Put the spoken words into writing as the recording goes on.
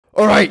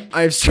Alright,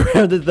 I've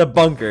surrounded the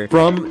bunker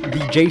from the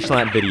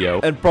Jschlatt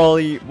video and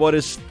probably what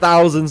is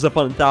thousands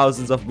upon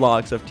thousands of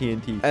blocks of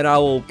TNT. And I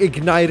will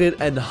ignite it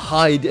and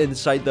hide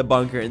inside the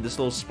bunker in this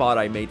little spot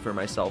I made for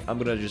myself. I'm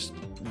gonna just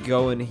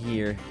go in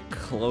here,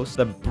 close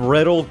the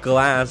brittle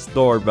glass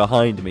door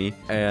behind me,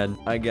 and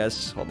I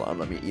guess, hold on,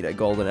 let me eat a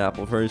golden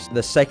apple first.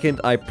 The second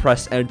I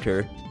press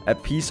enter, a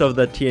piece of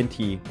the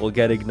TNT will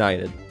get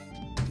ignited.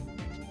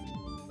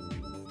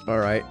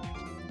 Alright.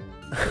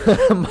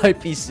 My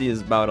PC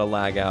is about to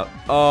lag out.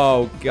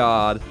 Oh,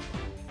 God.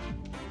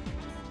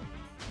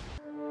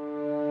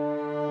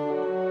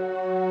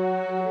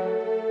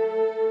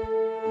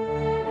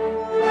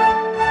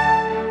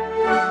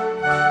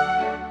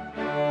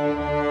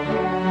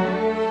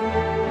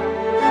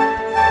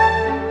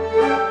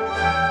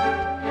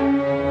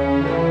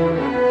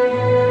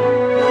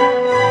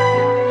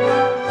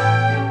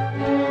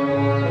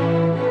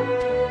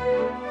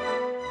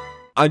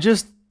 I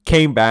just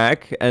came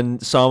back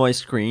and saw my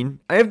screen.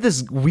 I have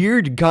this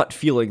weird gut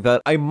feeling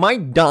that I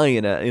might die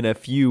in a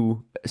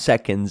few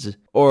seconds,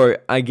 or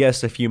I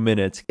guess a few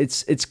minutes.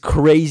 It's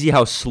crazy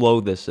how slow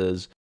this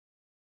is.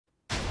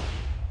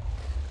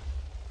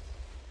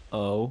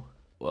 Oh,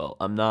 well,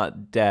 I'm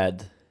not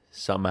dead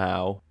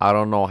somehow. I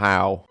don't know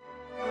how.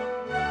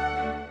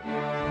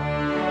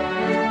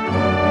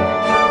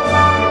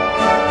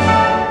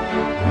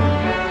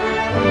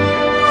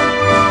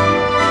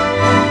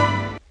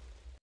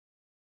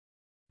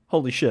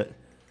 Holy shit.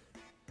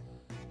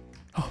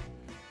 Oh,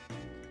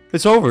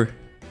 it's over.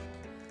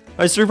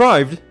 I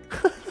survived.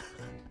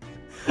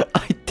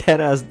 I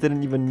deadass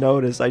didn't even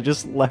notice. I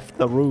just left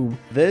the room.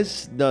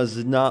 This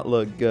does not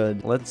look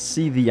good. Let's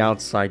see the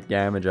outside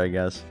damage, I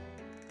guess.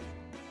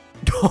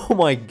 Oh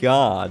my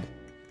god.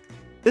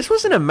 This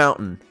wasn't a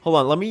mountain. Hold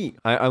on, let me...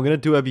 I'm gonna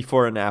do a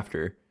before and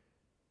after.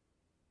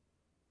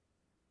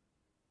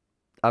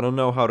 I don't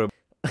know how to...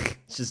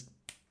 It's just...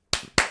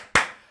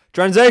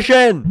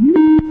 Transition!